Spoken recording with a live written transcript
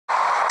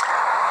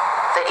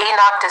The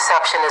Enoch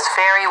deception is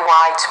very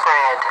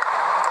widespread.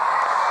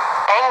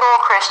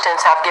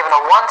 Anglo-Christians have given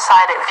a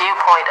one-sided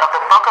viewpoint of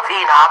the Book of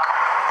Enoch,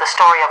 the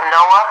story of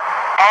Noah,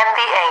 and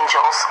the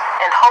angels,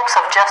 in hopes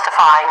of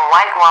justifying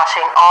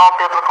whitewashing all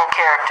biblical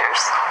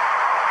characters.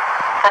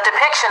 The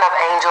depiction of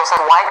angels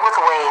in white with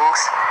wings,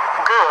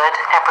 good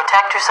and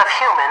protectors of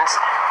humans,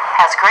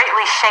 has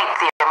greatly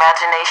shaped the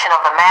imagination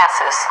of the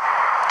masses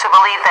to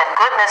believe that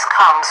goodness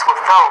comes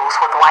with those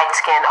with white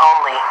skin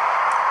only.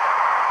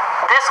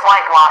 This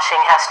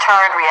whitewashing has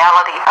turned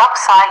reality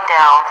upside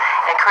down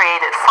and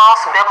created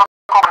false biblical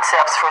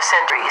concepts for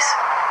centuries.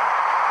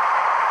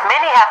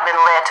 Many have been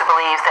led to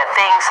believe that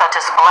things such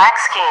as black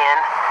skin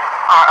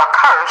are a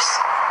curse,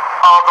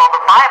 although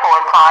the Bible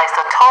implies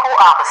the total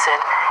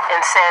opposite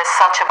and says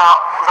such about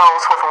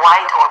those with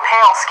white or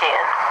pale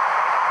skin.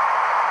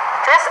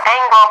 This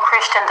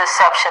Anglo-Christian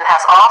deception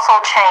has also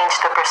changed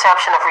the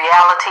perception of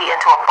reality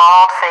into a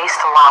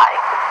bald-faced lie.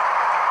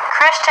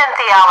 Christian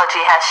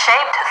theology has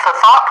shaped the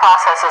thought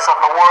processes of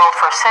the world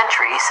for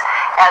centuries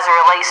as it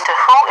relates to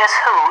who is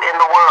who in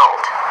the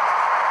world.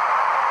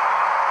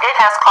 It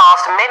has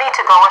caused many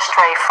to go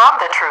astray from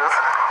the truth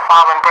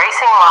while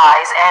embracing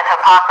lies and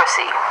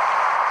hypocrisy.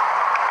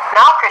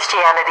 Now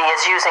Christianity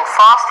is using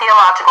false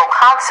theological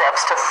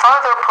concepts to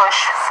further push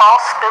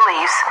false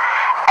beliefs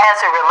as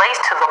it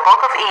relates to the Book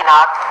of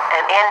Enoch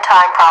and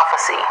end-time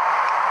prophecy.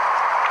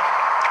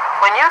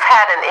 When you've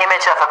had an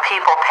image of a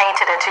people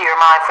painted into your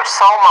mind for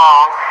so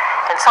long,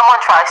 and someone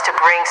tries to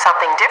bring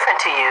something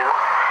different to you,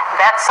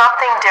 that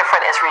something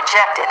different is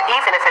rejected,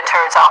 even if it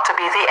turns out to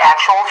be the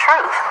actual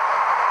truth.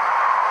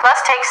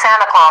 Let's take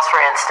Santa Claus,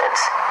 for instance.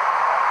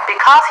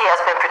 Because he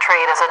has been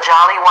portrayed as a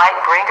jolly white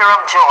bringer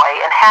of joy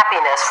and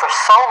happiness for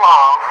so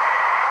long,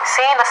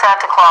 seeing a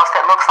Santa Claus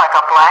that looks like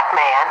a black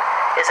man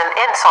is an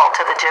insult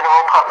to the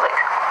general public.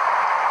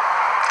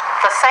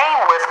 The same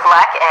with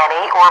Black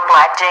Annie or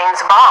Black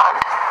James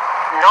Bond.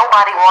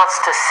 Nobody wants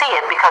to see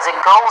it because it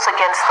goes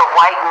against the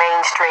white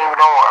mainstream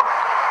norm.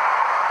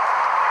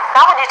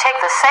 Now when you take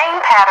the same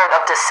pattern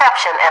of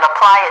deception and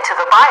apply it to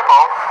the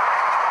Bible,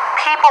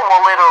 people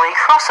will literally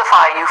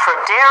crucify you for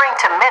daring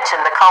to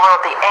mention the color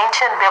of the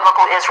ancient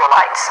biblical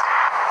Israelites,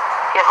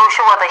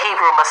 Yahushua the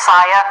Hebrew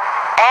Messiah,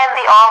 and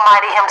the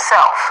Almighty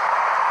himself.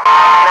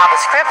 Now the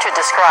scripture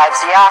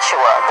describes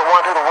Yahshua, the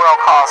one who the world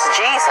calls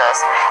Jesus,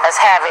 as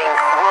having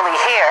woolly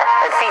hair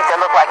and feet that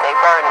look like they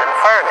burned in a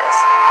furnace.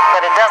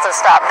 But it doesn't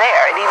stop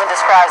there. It even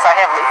describes our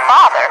Heavenly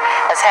Father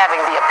as having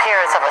the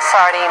appearance of a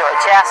sardine or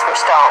a jasper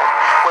stone,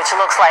 which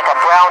looks like a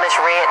brownish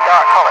red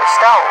dark colored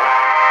stone.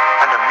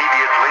 And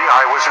immediately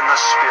I was in the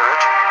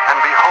Spirit, and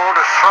behold,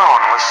 a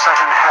throne was set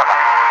in heaven,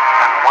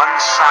 and one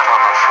sat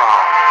on the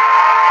throne.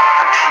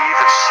 And he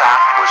that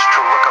sat was to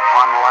look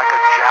upon like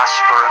a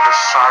jasper and a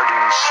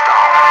sardine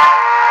stone.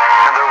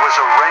 And there was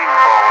a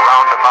rainbow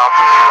round about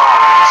the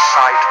throne in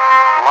sight,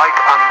 like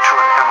unto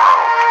an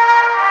emerald.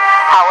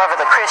 However,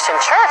 the Christian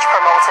church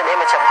promotes an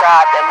image of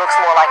God that looks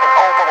more like an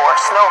oval or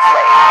a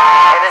snowflake.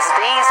 And it's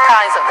these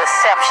kinds of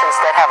deceptions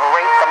that have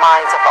raped the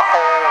minds of the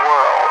whole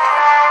world.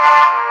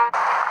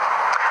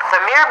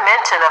 The mere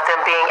mention of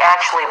them being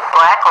actually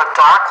black or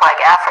dark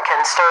like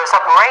Africans stirs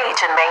up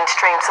rage in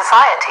mainstream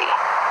society.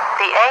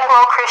 The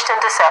Anglo-Christian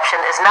deception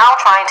is now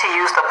trying to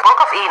use the Book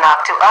of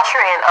Enoch to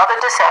usher in other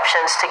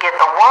deceptions to get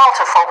the world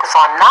to focus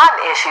on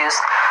non-issues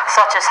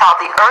such as how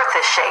the earth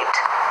is shaped.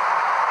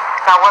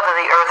 Now whether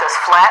the earth is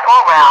flat or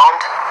round,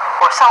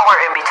 or somewhere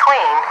in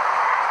between,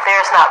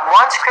 there is not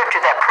one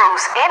scripture that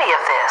proves any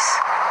of this.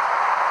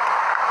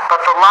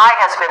 But the lie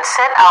has been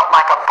sent out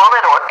like a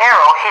bullet or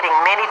arrow hitting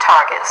many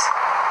targets.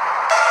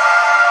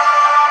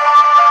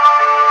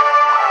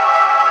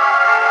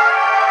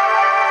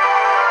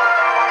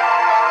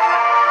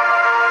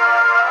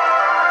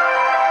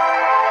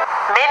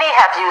 Many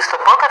have used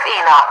the Book of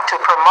Enoch to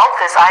promote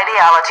this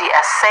ideology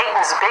as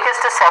Satan's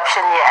biggest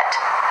deception yet,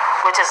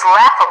 which is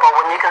laughable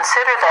when you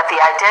consider that the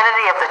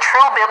identity of the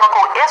true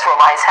biblical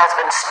Israelites has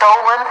been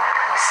stolen,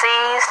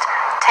 seized,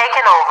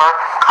 taken over,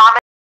 whom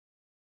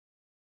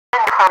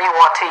you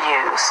want to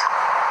use.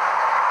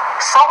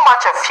 So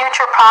much of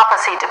future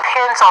prophecy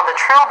depends on the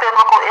true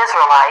biblical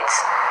Israelites,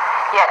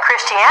 yet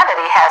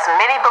Christianity has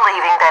many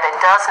believing that it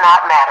does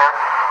not matter,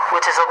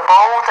 which is a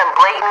bold and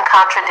blatant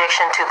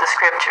contradiction to the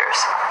scriptures.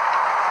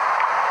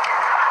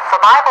 The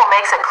Bible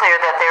makes it clear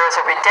that there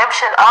is a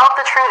redemption of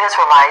the true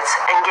Israelites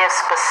and gives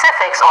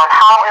specifics on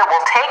how it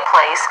will take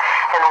place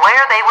and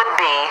where they would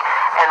be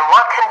and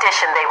what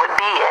condition they would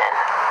be in.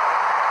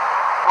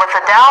 With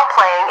the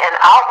downplaying and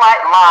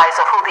outright lies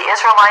of who the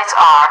Israelites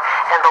are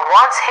and the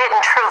once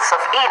hidden truths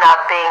of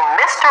Enoch being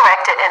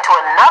misdirected into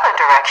another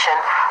direction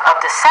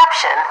of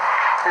deception,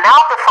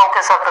 now the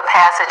focus of the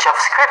passage of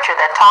scripture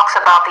that talks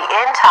about the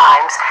end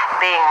times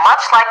being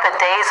much like the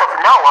days of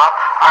Noah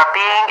are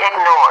being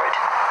ignored.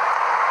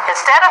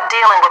 Instead of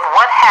dealing with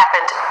what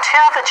happened to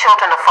the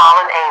children of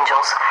fallen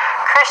angels,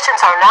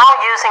 Christians are now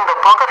using the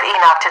Book of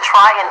Enoch to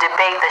try and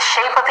debate the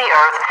shape of the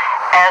earth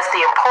as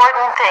the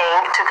important thing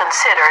to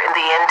consider in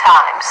the end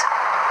times.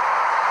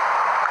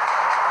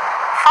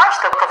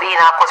 first, the book of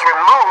Enoch was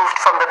removed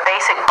from the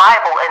basic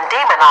Bible and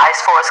demonized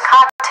for its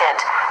content,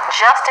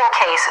 just in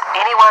case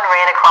anyone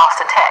ran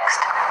across the text.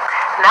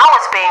 Now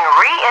it's being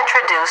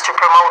reintroduced to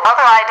promote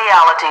other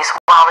ideologies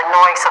while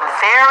ignoring some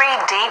very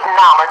deep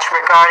knowledge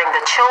regarding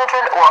the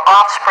children or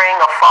offspring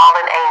of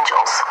fallen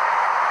angels.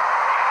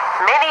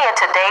 Many in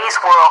today's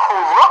world who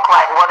look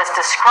like what is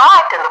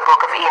described in the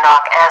book of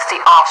Enoch as the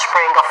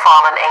offspring of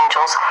fallen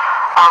angels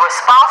are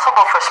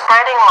responsible for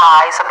spreading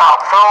lies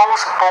about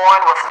those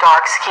born with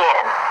dark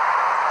skin.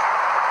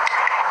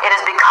 It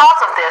is because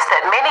of this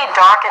that many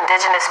dark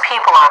indigenous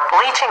people are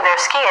bleaching their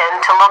skin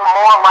to look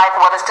more like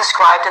what is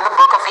described in the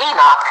book of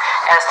Enoch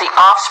as the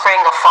offspring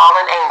of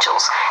fallen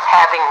angels,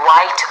 having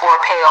white or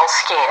pale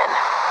skin.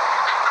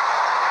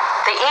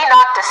 The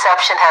Enoch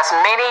deception has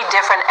many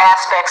different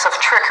aspects of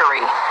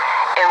trickery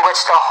in which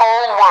the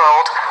whole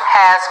world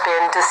has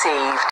been deceived.